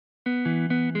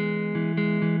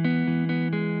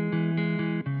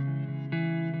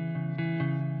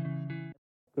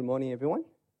Good morning, everyone.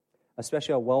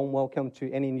 Especially a warm welcome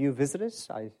to any new visitors.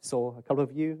 I saw a couple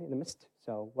of you in the midst,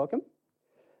 so welcome.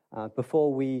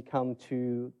 Before we come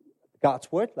to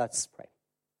God's Word, let's pray.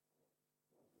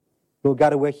 Lord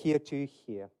God, we're here to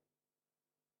hear.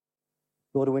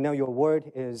 Lord, we know your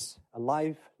Word is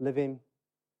alive, living,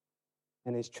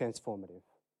 and is transformative.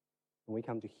 When we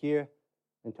come to hear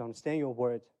and to understand your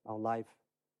Word, our life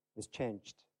is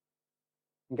changed.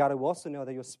 And God, we also know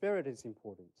that your Spirit is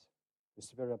important. The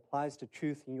Spirit applies the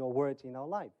truth in your word in our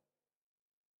life.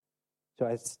 So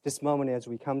at this moment, as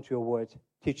we come to your word,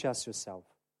 teach us yourself.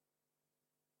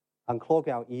 Unclog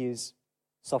our ears,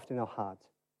 soften our heart,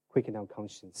 quicken our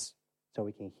conscience, so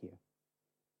we can hear.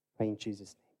 Pray in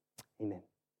Jesus' name. Amen.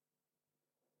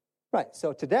 Right,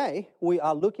 so today we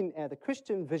are looking at the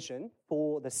Christian vision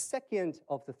for the second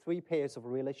of the three pairs of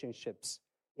relationships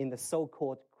in the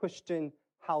so-called Christian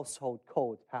household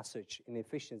code passage in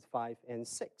Ephesians 5 and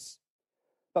 6.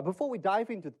 But before we dive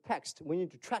into the text, we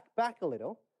need to track back a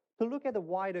little to look at the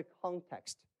wider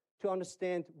context to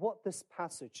understand what this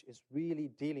passage is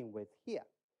really dealing with here.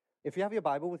 If you have your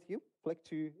Bible with you, flick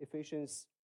to Ephesians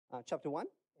chapter 1,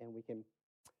 and we can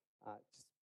just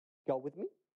go with me.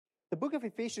 The book of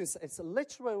Ephesians is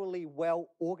literally well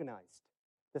organized.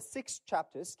 The 6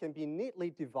 chapters can be neatly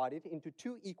divided into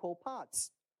 2 equal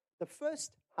parts. The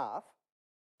first half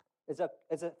is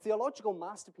a theological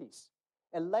masterpiece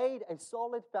and laid a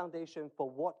solid foundation for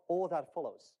what all that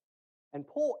follows. And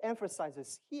Paul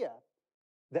emphasizes here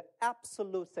the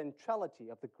absolute centrality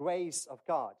of the grace of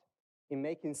God in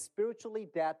making spiritually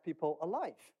dead people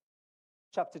alive.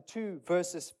 Chapter 2,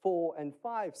 verses 4 and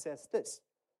 5 says this,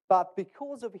 "But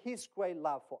because of his great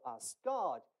love for us,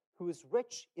 God, who is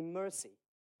rich in mercy,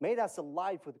 made us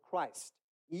alive with Christ,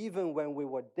 even when we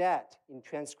were dead in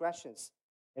transgressions.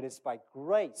 It is by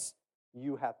grace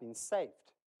you have been saved."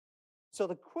 So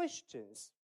the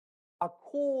Christians are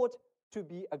called to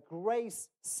be a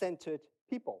grace-centered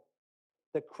people.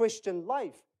 The Christian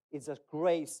life is a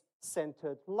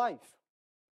grace-centered life.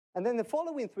 And then the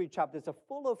following 3 chapters are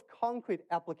full of concrete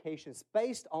applications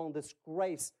based on this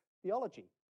grace theology.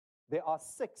 There are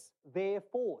 6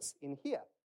 therefores in here.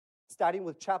 Starting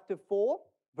with chapter 4,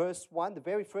 verse 1, the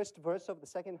very first verse of the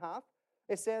second half,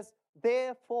 it says,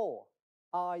 "Therefore,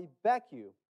 I beg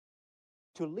you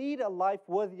to lead a life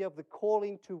worthy of the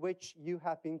calling to which you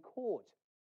have been called."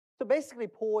 So basically,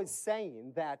 Paul is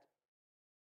saying that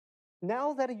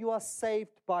now that you are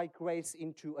saved by grace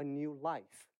into a new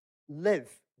life,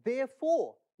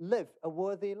 therefore live a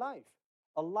worthy life,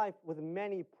 a life with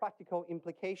many practical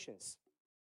implications.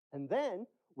 And then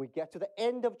we get to the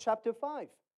end of chapter 5,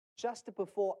 just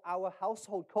before our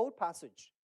household code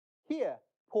passage. Here,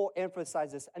 Paul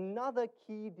emphasizes another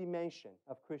key dimension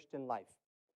of Christian life.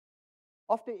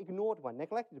 Often ignored one,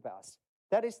 neglected by us.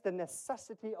 That is the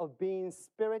necessity of being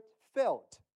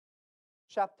Spirit-filled.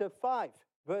 Chapter 5,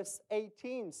 verse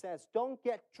 18 says, "Don't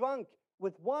get drunk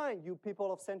with wine, you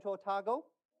people of Central Otago,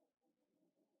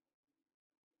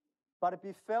 but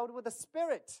be filled with the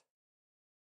Spirit."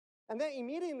 And then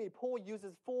immediately Paul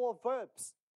uses 4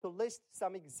 verbs to list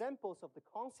some examples of the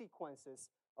consequences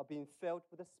of being filled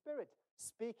with the Spirit.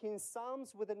 Speaking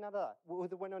psalms with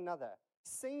one another,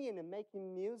 singing and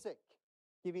making music,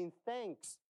 giving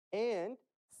thanks, and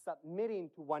submitting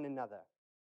to one another.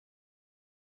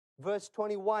 Verse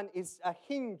 21 is a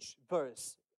hinge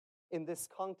verse in this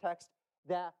context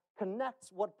that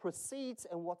connects what precedes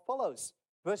and what follows.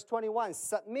 Verse 21,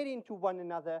 submitting to one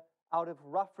another out of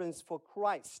reverence for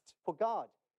Christ, for God.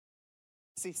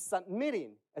 See,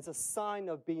 submitting is a sign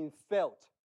of being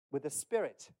filled with the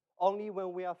Spirit. Only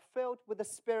when we are filled with the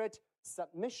Spirit,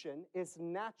 submission is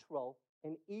natural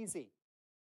and easy.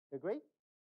 Agree?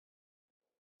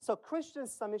 So Christian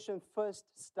submission first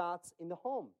starts in the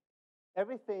home.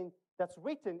 Everything that's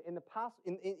written in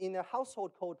the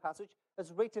household code passage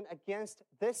is written against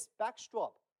this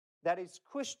backdrop. That is,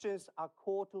 Christians are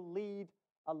called to lead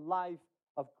a life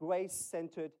of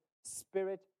grace-centered,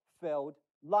 Spirit-filled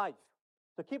life.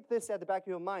 So keep this at the back of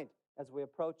your mind as we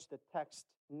approach the text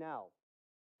now.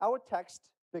 Our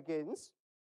text begins.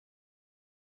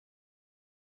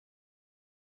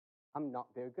 I'm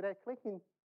not very good at clicking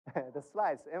the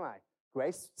slides, am I?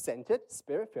 Grace-centered,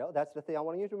 Spirit-filled. That's the thing I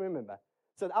want you to remember.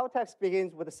 So our text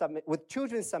begins with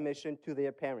children's submission to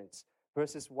their parents,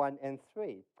 verses 1 and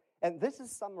 3. And this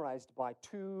is summarized by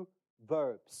 2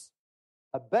 verbs,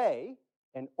 obey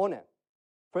and honor.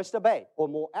 First, obey, or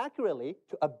more accurately,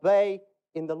 to obey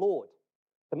in the Lord.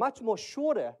 The much more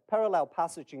shorter parallel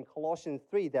passage in Colossians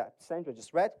 3 that Sandra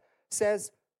just read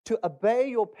says to obey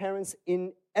your parents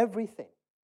in everything.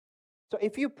 So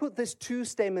if you put these 2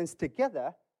 statements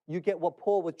together, you get what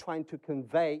Paul was trying to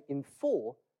convey in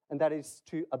 4, and that is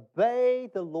to obey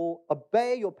the Lord,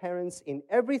 obey your parents in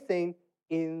everything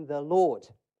in the Lord.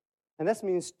 And that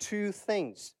means 2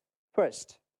 things.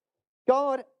 First,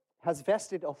 God has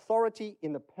vested authority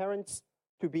in the parents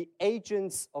to be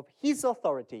agents of his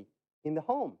authority in the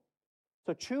home.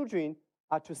 So children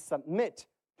are to submit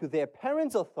to their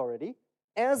parents' authority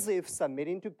as if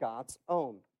submitting to God's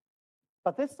own.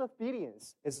 But this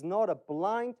obedience is not a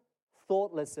blind,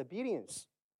 thoughtless obedience.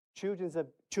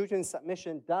 Children's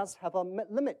submission does have a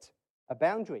limit, a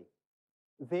boundary.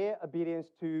 Their obedience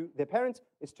to their parents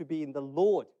is to be in the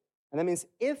Lord. And that means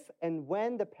if and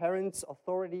when the parents'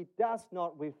 authority does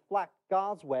not reflect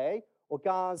God's way or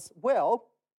God's will,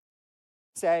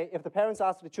 say if the parents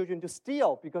ask the children to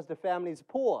steal because the family is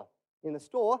poor in the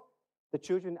store, the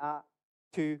children are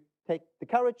to take the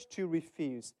courage to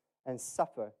refuse and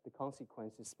suffer the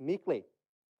consequences meekly.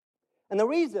 And the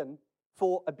reason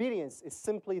for obedience is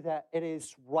simply that it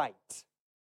is right.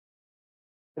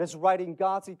 It is right in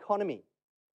God's economy.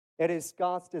 It is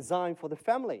God's design for the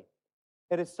family.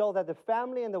 It is so that the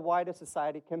family and the wider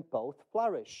society can both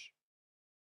flourish.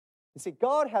 You see,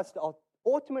 God has the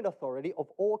ultimate authority of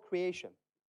all creation,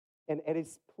 and it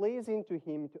is pleasing to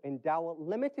him to endow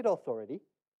limited authority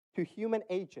to human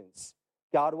agents.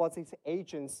 God wants his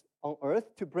agents on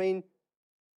earth to bring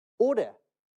order,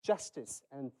 justice,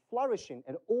 and flourishing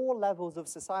at all levels of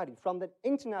society, from the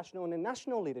international and the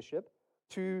national leadership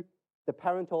to the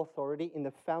parental authority in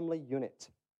the family unit.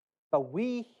 But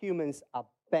we humans are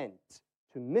bent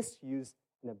to misuse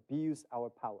and abuse our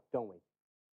power, don't we?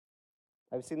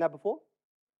 Have you seen that before?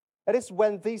 It is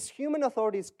when these human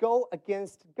authorities go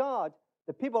against God,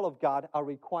 the people of God are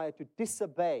required to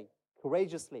disobey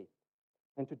courageously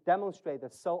and to demonstrate their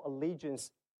sole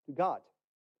allegiance to God.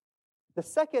 The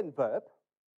second verb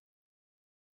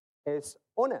is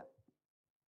honor.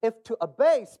 If to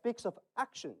obey speaks of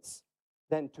actions,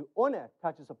 then to honor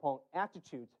touches upon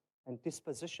attitude and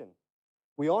disposition.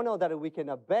 We all know that we can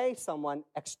obey someone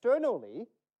externally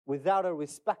without a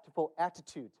respectful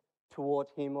attitude toward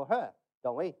him or her,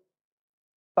 don't we?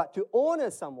 But to honor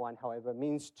someone, however,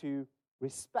 means to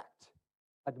respect,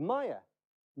 admire,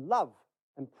 love,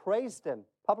 and praise them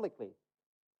publicly.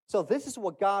 So this is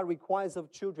what God requires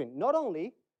of children, not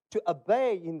only to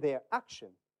obey in their action,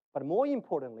 but more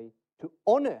importantly, to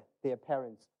honor their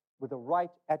parents with the right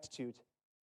attitude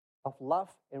of love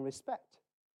and respect.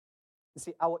 You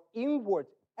see, our inward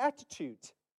attitude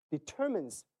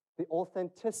determines the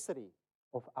authenticity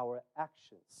of our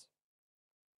actions.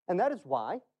 And that is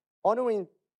why honoring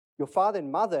your father and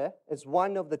mother is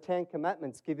one of the 10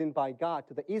 commandments given by God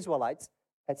to the Israelites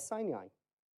at Sinai.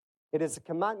 It is a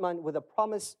commandment with a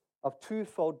promise of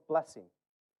twofold blessing.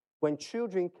 When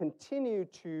children continue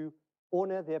to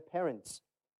honor their parents,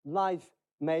 life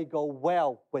may go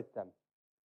well with them,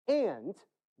 and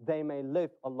they may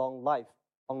live a long life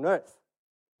on earth.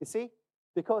 You see,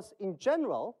 because in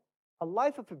general, a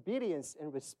life of obedience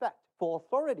and respect for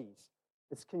authorities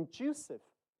is conducive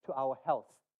to our health,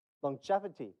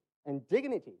 longevity, and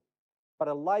dignity. But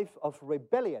a life of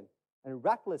rebellion and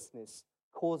recklessness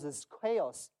causes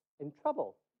chaos and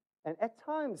trouble. And at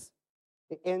times,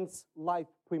 it ends life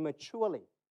prematurely.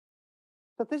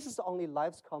 So this is only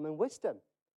life's common wisdom.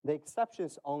 The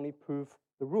exceptions only prove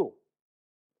the rule.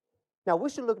 Now,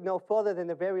 we should look no further than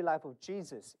the very life of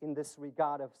Jesus in this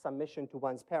regard of submission to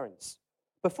one's parents.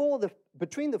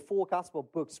 Between the 4 gospel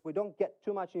books, we don't get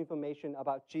too much information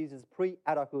about Jesus'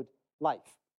 pre-adulthood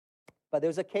life. But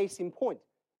there's a case in point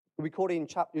recorded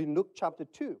in Luke chapter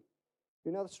 2.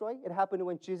 You know the story? It happened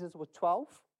when Jesus was 12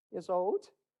 years old.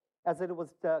 As it was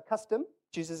the custom,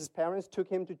 Jesus' parents took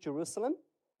him to Jerusalem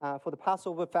for the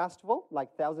Passover festival, like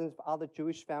thousands of other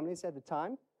Jewish families at the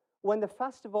time. When the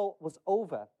festival was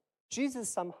over, Jesus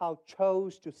somehow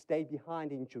chose to stay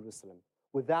behind in Jerusalem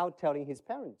without telling his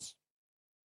parents.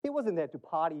 He wasn't there to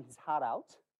party his heart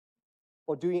out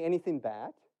or doing anything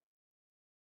bad,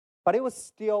 but it was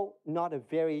still not a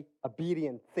very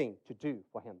obedient thing to do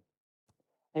for him.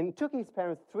 And it took his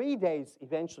parents 3 days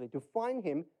eventually to find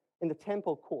him in the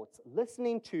temple courts,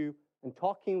 listening to and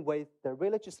talking with the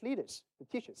religious leaders, the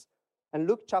teachers. And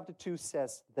Luke chapter 2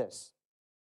 says this.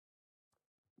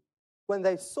 When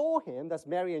they saw him, that's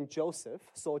Mary and Joseph,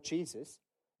 saw Jesus,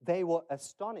 they were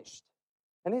astonished.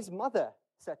 And his mother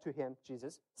said to him,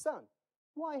 Jesus, Son,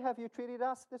 why have you treated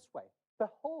us this way?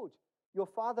 Behold, your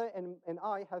father and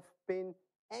I have been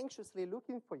anxiously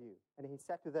looking for you. And he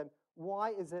said to them,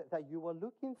 why is it that you were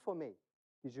looking for me?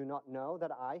 Did you not know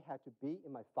that I had to be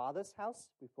in my father's house,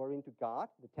 referring to God,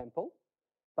 the temple?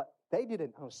 But they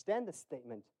didn't understand the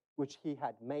statement which he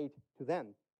had made to them.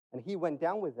 And he went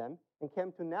down with them and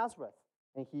came to Nazareth,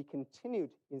 and he continued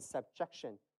in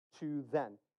subjection to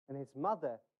them. And his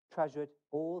mother treasured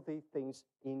all these things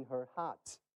in her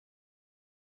heart.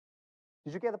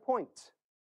 Did you get the point?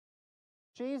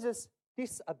 Jesus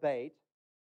disobeyed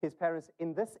his parents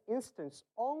in this instance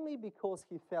only because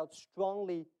he felt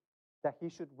strongly that he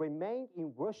should remain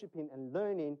in worshiping and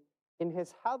learning in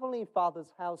his heavenly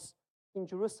Father's house in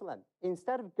Jerusalem,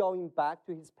 instead of going back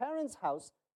to his parents'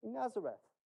 house in Nazareth.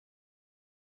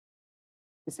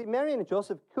 You see, Mary and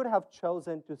Joseph could have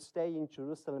chosen to stay in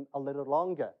Jerusalem a little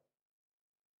longer,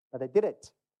 but they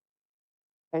didn't.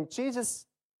 And Jesus'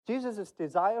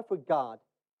 desire for God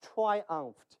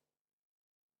triumphed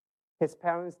his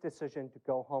parents' decision to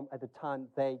go home at the time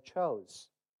they chose.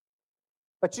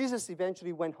 But Jesus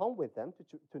eventually went home with them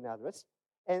to Nazareth,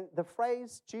 and the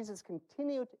phrase, Jesus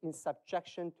continued in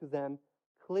subjection to them,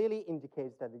 clearly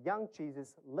indicates that the young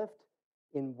Jesus lived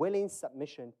in willing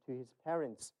submission to his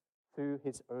parents through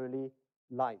his early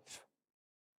life.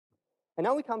 And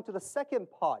now we come to the second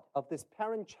part of this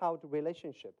parent-child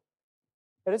relationship.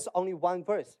 It is only one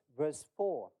verse, verse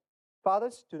 4.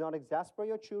 Fathers, do not exasperate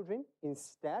your children.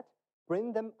 Instead,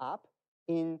 bring them up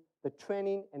in the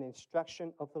training and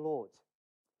instruction of the Lord.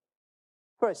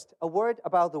 First, a word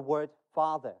about the word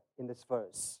father in this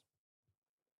verse.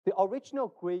 The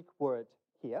original Greek word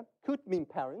here could mean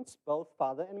parents, both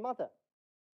father and mother.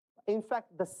 In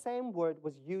fact, the same word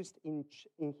was used in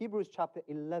Hebrews chapter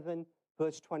 11,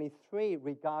 verse 23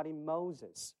 regarding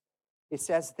Moses. It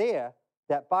says there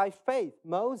that by faith,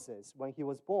 Moses, when he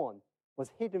was born, was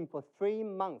hidden for 3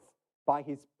 months by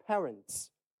his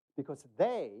parents because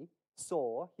they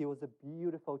saw he was a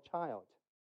beautiful child.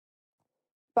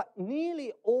 But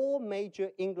nearly all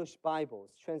major English Bibles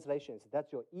translations,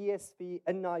 that's your ESV,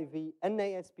 NIV,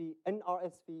 NASB,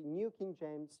 NRSV, New King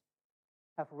James,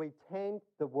 have retained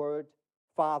the word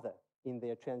father in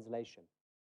their translation.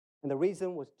 And the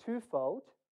reason was twofold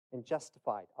and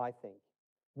justified, I think.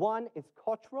 One is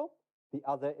cultural, the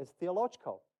other is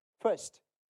theological. First,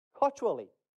 culturally,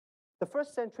 the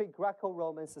first century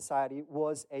Greco-Roman society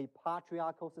was a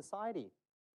patriarchal society.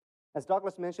 As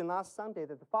Douglas mentioned last Sunday,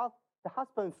 that the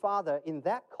husband and father in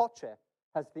that culture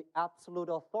has the absolute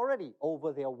authority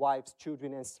over their wives,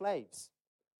 children, and slaves.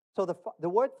 So the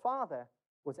word father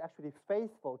was actually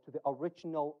faithful to the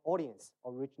original audience,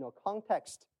 original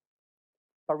context.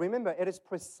 But remember, it is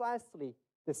precisely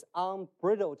this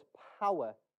unbridled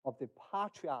power of the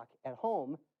patriarch at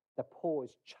home that Paul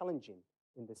is challenging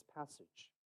in this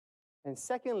passage. And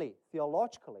secondly,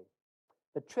 theologically,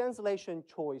 the translation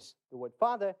choice, the word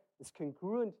father, is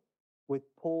congruent with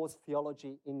Paul's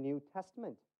theology in New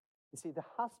Testament. You see, the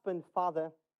husband,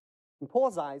 father, in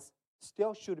Paul's eyes,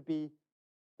 still should be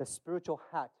the spiritual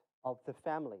head of the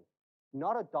family,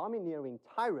 not a domineering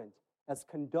tyrant as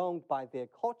condoned by their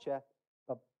culture,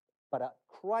 but a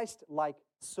Christ-like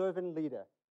servant leader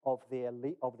of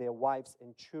their wives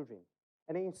and children.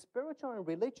 And in spiritual and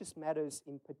religious matters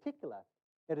in particular,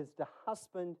 it is the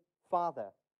husband, father,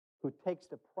 who takes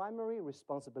the primary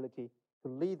responsibility to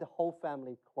lead the whole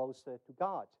family closer to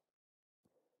God.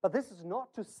 But this is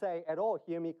not to say at all,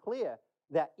 hear me clear,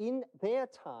 that in their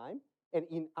time and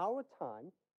in our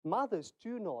time, mothers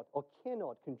do not or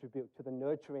cannot contribute to the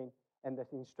nurturing and the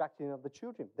instruction of the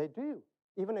children. They do.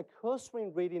 Even a cursory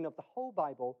reading of the whole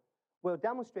Bible will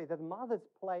demonstrate that mothers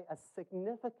play a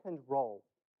significant role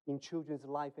in children's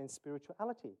life and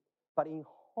spirituality. But in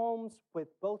homes with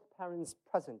both parents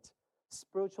present,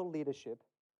 spiritual leadership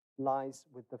lies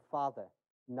with the father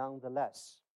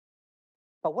nonetheless.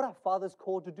 But what are fathers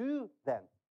called to do then?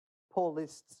 Paul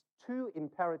lists 2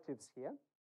 imperatives here,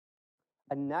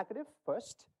 a negative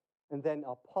first, and then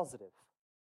a positive.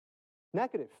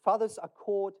 Negative, fathers are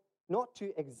called not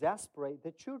to exasperate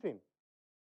their children.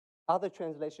 Other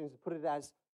translations put it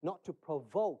as not to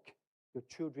provoke your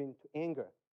children to anger.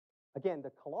 Again,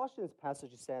 the Colossians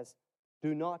passage says,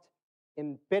 do not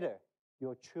embitter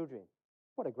your children.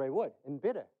 What a great word,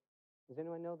 embitter. Does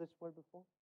anyone know this word before?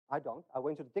 I don't. I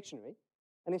went to the dictionary,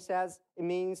 and it says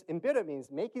embitter means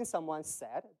making someone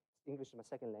sad. English is my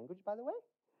second language, by the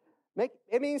way.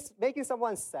 It means making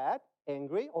someone sad,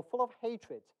 angry, or full of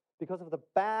hatred because of the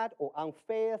bad or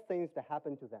unfair things that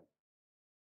happen to them.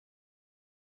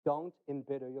 Don't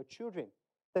embitter your children.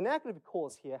 The negative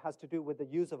cause here has to do with the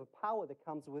use of a power that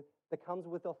comes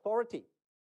with authority.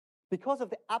 Because of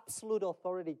the absolute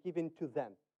authority given to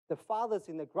them, the fathers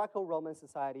in the Greco-Roman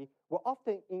society were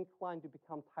often inclined to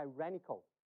become tyrannical,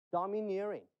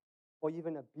 domineering, or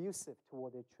even abusive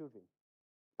toward their children.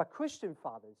 But Christian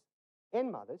fathers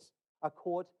and mothers are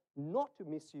called not to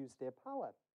misuse their power.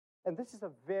 And this is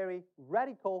a very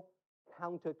radical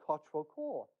countercultural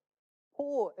call.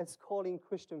 Paul is calling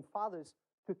Christian fathers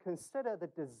to consider the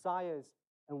desires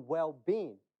and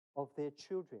well-being of their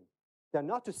children. They're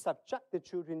not to subject the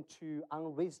children to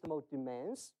unreasonable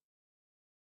demands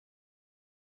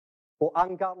or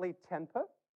ungodly temper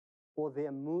or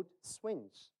their mood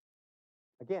swings.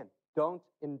 Again, don't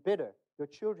embitter your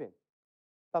children.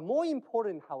 But more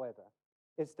important, however,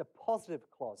 is the positive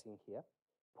clause in here.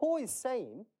 Paul is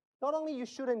saying, not only you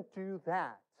shouldn't do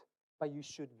that, but you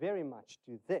should very much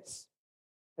do this.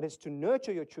 It is to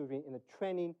nurture your children in the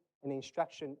training and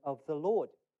instruction of the Lord.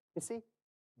 You see,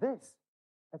 this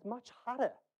is much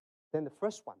harder than the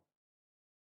first one.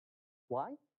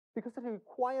 Why? Because it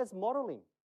requires modeling,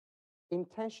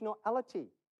 intentionality,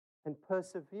 and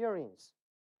perseverance.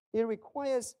 It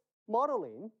requires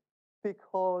modeling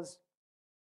because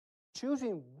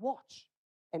children watch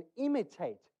and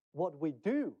imitate what we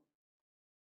do.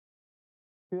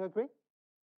 Do you agree?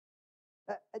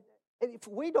 If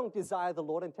we don't desire the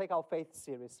Lord and take our faith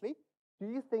seriously, do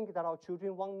you think that our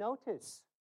children won't notice?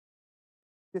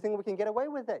 Do you think we can get away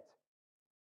with it?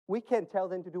 We can tell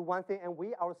them to do one thing and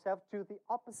we ourselves do the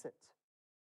opposite.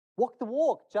 Walk the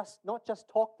walk, not just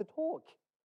talk the talk.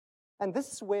 And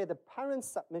this is where the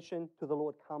parent's submission to the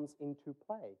Lord comes into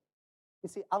play. You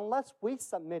see, unless we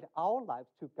submit our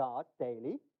lives to God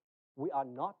daily, we are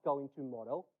not going to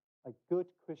model a good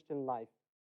Christian life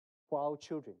for our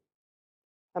children.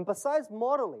 And besides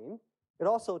modeling, it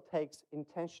also takes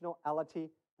intentionality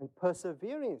and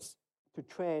perseverance to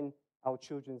train our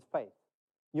children's faith.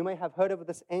 You may have heard of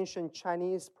this ancient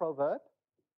Chinese proverb.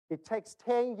 It takes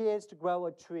 10 years to grow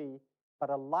a tree, but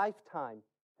a lifetime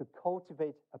to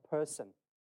cultivate a person.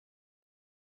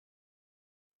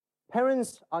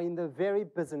 Parents are in the very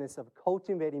business of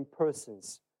cultivating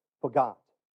persons for God,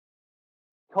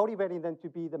 cultivating them to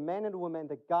be the men and women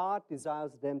that God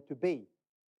desires them to be.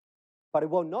 But it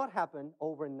will not happen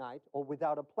overnight or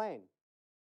without a plan.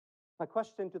 My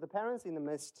question to the parents in the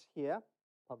midst here,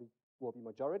 probably will be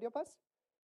majority of us,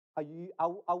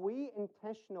 are we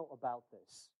intentional about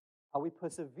this? Are we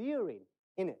persevering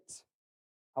in it?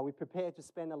 Are we prepared to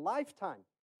spend a lifetime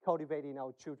cultivating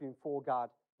our children for God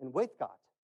and with God?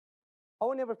 I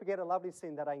will never forget a lovely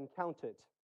scene that I encountered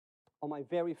on my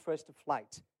very first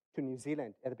flight to New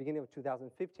Zealand at the beginning of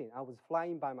 2015. I was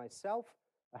flying by myself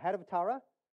ahead of Tara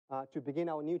to begin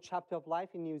our new chapter of life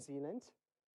in New Zealand.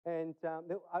 And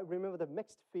I remember the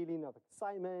mixed feeling of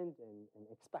excitement and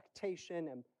expectation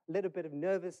and a little bit of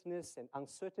nervousness and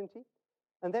uncertainty.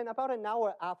 And then about an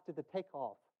hour after the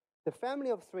takeoff, the family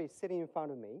of three sitting in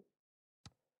front of me,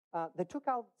 they took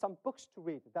out some books to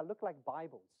read that looked like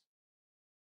Bibles.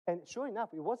 And sure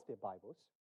enough, it was their Bibles.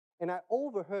 And I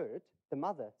overheard the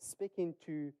mother speaking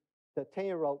to the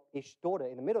 10-year-old-ish daughter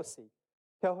in the middle seat,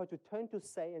 tell her to turn to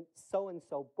say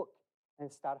so-and-so book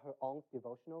and start her own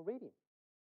devotional reading.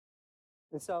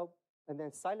 And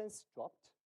then silence dropped.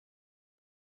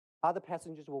 Other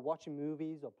passengers were watching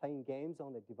movies or playing games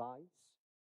on their device.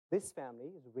 This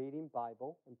family is reading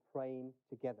Bible and praying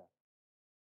together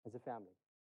as a family.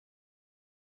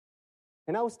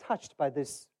 And I was touched by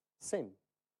this scene.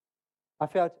 I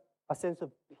felt a sense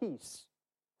of peace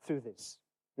through this.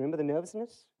 Remember the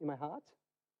nervousness in my heart?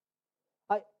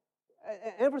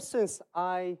 Ever since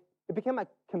it became a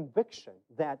conviction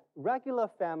that regular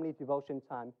family devotion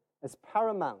time is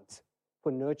paramount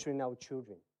for nurturing our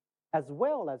children, as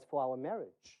well as for our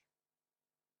marriage.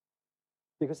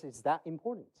 Because it's that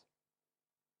important,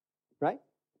 right?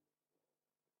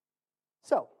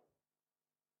 So,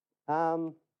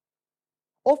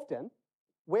 often,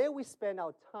 where we spend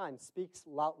our time speaks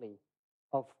loudly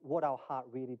of what our heart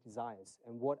really desires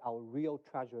and what our real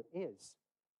treasure is.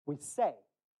 We say,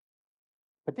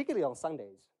 particularly on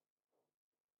Sundays,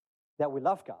 that we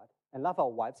love God and love our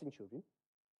wives and children,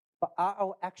 but are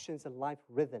our actions and life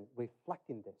rhythm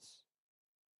reflecting this?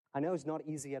 I know it's not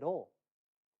easy at all.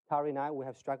 Tari and I, we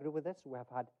have struggled with this. We have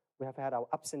had our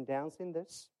ups and downs in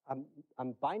this.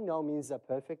 I'm by no means a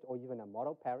perfect or even a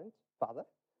model parent, father,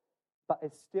 but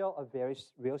it's still a very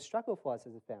real struggle for us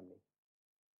as a family.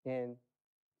 And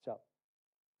so,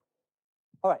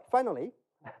 all right, finally,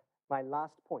 my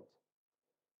last point.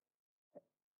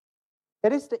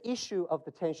 It is the issue of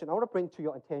the tension. I want to bring to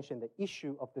your attention the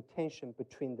issue of the tension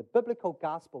between the biblical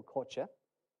gospel culture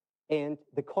and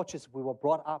the cultures we were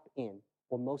brought up in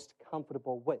or most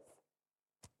comfortable with.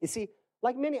 You see,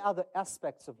 like many other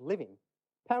aspects of living,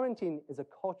 parenting is a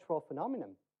cultural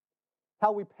phenomenon.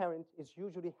 How we parent is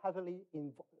usually heavily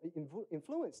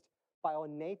influenced by our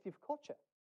native culture.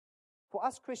 For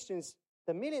us Christians,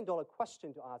 the million-dollar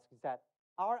question to ask is that,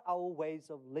 are our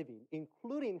ways of living,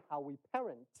 including how we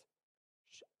parent,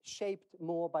 shaped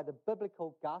more by the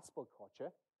biblical gospel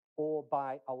culture or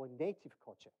by our native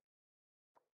culture.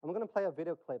 I'm going to play a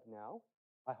video clip now.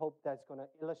 I hope that's going to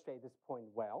illustrate this point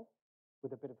well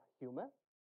with a bit of humor.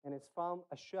 And it's from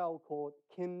a show called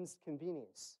Kim's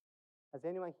Convenience. Has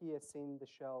anyone here seen the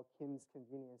show Kim's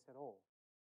Convenience at all?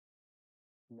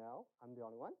 No, I'm the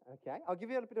only one. Okay, I'll give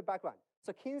you a little bit of background.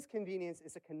 So Kim's Convenience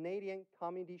is a Canadian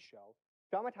comedy show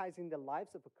dramatizing the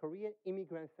lives of a Korean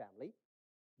immigrant family,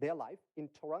 their life in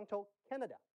Toronto,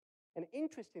 Canada. And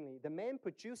interestingly, the main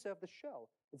producer of the show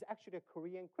is actually a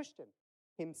Korean Christian.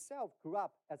 Himself grew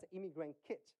up as an immigrant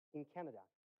kid in Canada.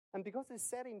 And because it's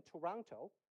set in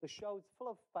Toronto, the show is full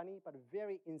of funny but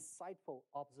very insightful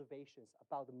observations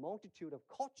about the multitude of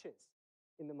cultures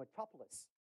in the metropolis.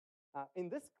 In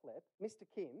this clip, Mr.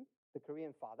 Kim, the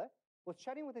Korean father, was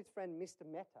chatting with his friend Mr.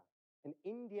 Mehta, an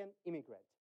Indian immigrant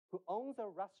who owns a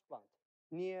restaurant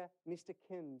near Mr.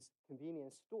 Kim's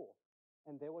convenience store.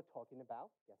 And they were talking about,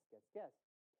 guess,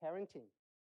 parenting.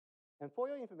 And for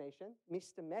your information,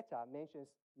 Mr. Mehta mentions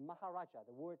Maharaja.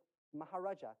 The word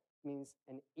Maharaja means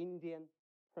an Indian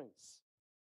prince.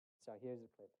 So here's the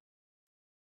clip.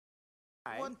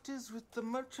 What is with the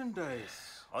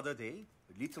merchandise? Other day,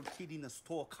 a little kid in a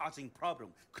store causing problem,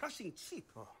 crushing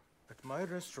cheap. Oh, at my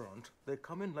restaurant, they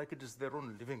come in like it is their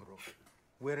own living room,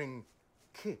 wearing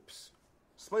capes,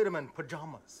 Spider-Man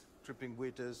pajamas, tripping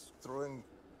waiters, throwing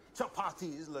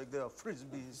chapatis like they are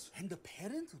frisbees. And the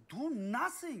parents do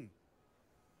nothing.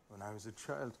 When I was a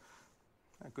child,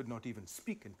 I could not even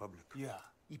speak in public. Yeah,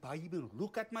 if I even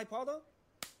look at my father,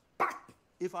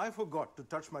 if I forgot to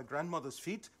touch my grandmother's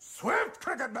feet, swift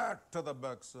cricket bat to the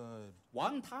backside.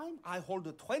 One time, I hold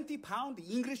a 20-pound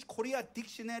English-Korea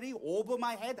dictionary over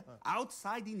my head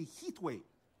outside in heat wave.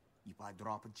 If I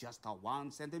drop just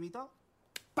 1 centimeter,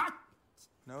 back!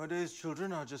 Nowadays,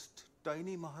 children are just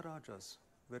tiny Maharajas.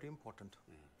 Very important.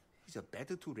 It's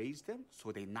better to raise them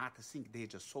so they not think they're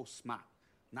just so smart,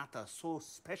 not so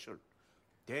special.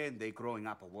 Then they growing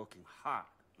up working hard.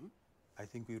 I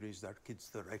think we raised our kids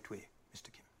the right way,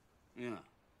 Mr. Kim. Yeah,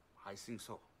 I think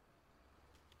so.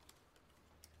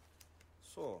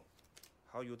 So,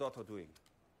 how your daughter doing?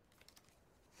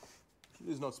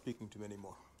 She is not speaking to me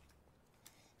anymore.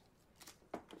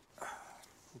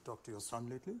 You talked to your son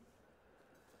lately?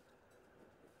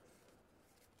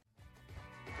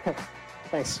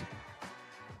 Thanks.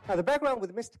 Now, the background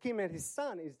with Mr. Kim and his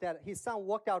son is that his son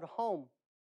walked out of home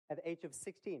at the age of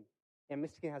 16, and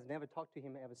Mr. Kim has never talked to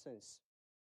him ever since.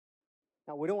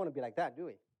 Now, we don't want to be like that, do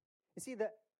we? You see,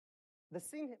 the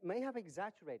scene may have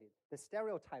exaggerated the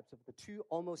stereotypes of the two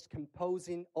almost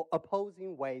composing or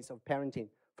opposing ways of parenting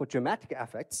for dramatic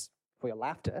effects, for your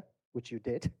laughter, which you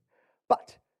did,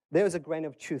 but there is a grain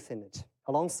of truth in it,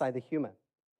 alongside the humor.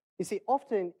 You see,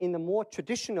 often in the more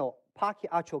traditional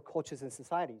patriarchal cultures and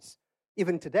societies,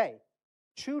 even today,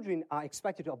 children are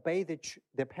expected to obey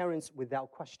their parents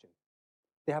without question.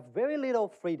 They have very little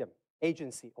freedom,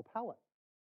 agency, or power.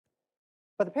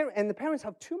 But the parents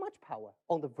have too much power,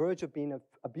 on the verge of being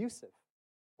abusive.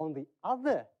 On the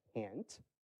other hand,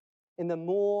 in the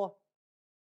more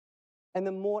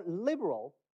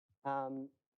liberal,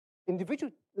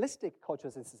 individualistic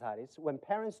cultures and societies, when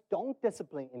parents don't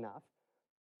discipline enough,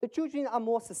 the children are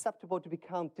more susceptible to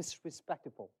become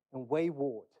disrespectful and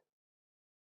wayward.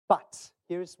 But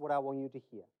here's what I want you to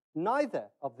hear. Neither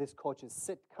of these cultures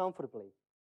sit comfortably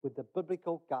with the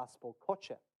biblical gospel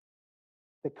culture.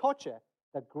 The culture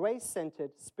that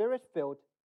grace-centered, spirit-filled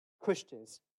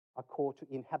Christians are called to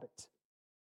inhabit.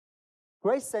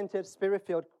 Grace-centered,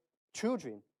 spirit-filled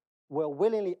children will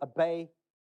willingly obey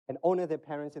and honor their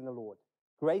parents in the Lord.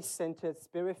 Grace-centered,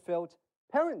 spirit-filled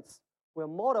parents will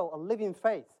model a living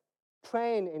faith,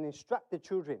 train and instruct their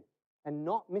children, and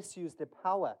not misuse their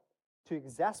power to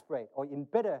exasperate or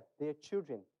embitter their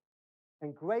children.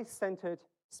 And grace-centered,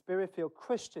 spirit-filled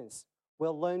Christians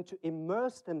will learn to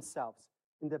immerse themselves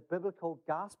in the biblical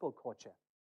gospel culture.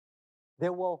 They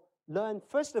will learn,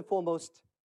 first and foremost,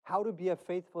 how to be a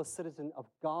faithful citizen of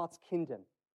God's kingdom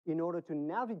in order to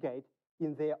navigate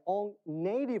in their own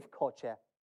native culture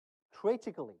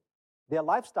critically. Their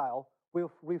lifestyle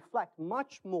will reflect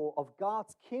much more of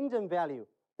God's kingdom value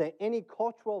than any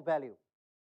cultural value,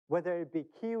 whether it be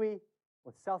Kiwi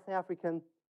or South African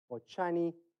or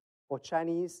Chinese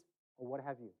or what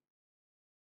have you.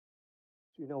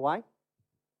 Do you know why?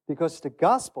 Because the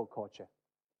gospel culture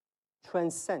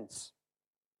transcends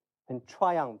and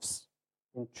triumphs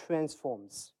and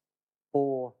transforms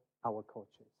all our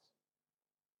cultures.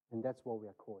 And that's what we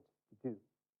are called to do,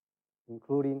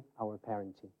 including our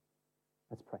parenting.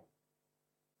 Let's pray.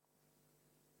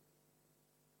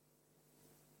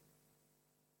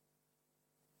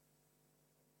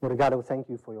 Lord God, I thank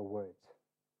you for your words.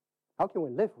 How can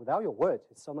we live without your word?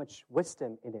 There's so much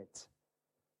wisdom in it,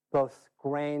 both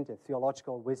grand and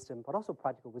theological wisdom, but also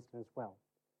practical wisdom as well.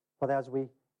 But as we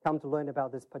come to learn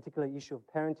about this particular issue of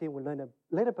parenting, we learn a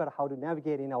little bit how to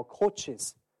navigate in our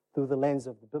cultures through the lens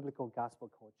of the biblical gospel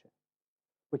culture.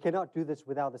 We cannot do this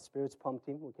without the Spirit's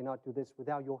prompting. We cannot do this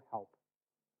without your help.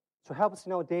 So help us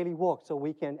in our daily walk so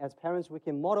we can, as parents, we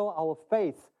can model our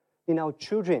faith in our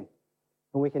children,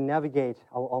 and we can navigate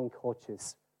our own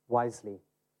cultures wisely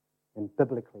and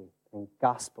biblically and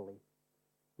gospelly.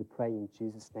 We pray in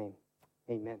Jesus' name.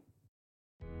 Amen.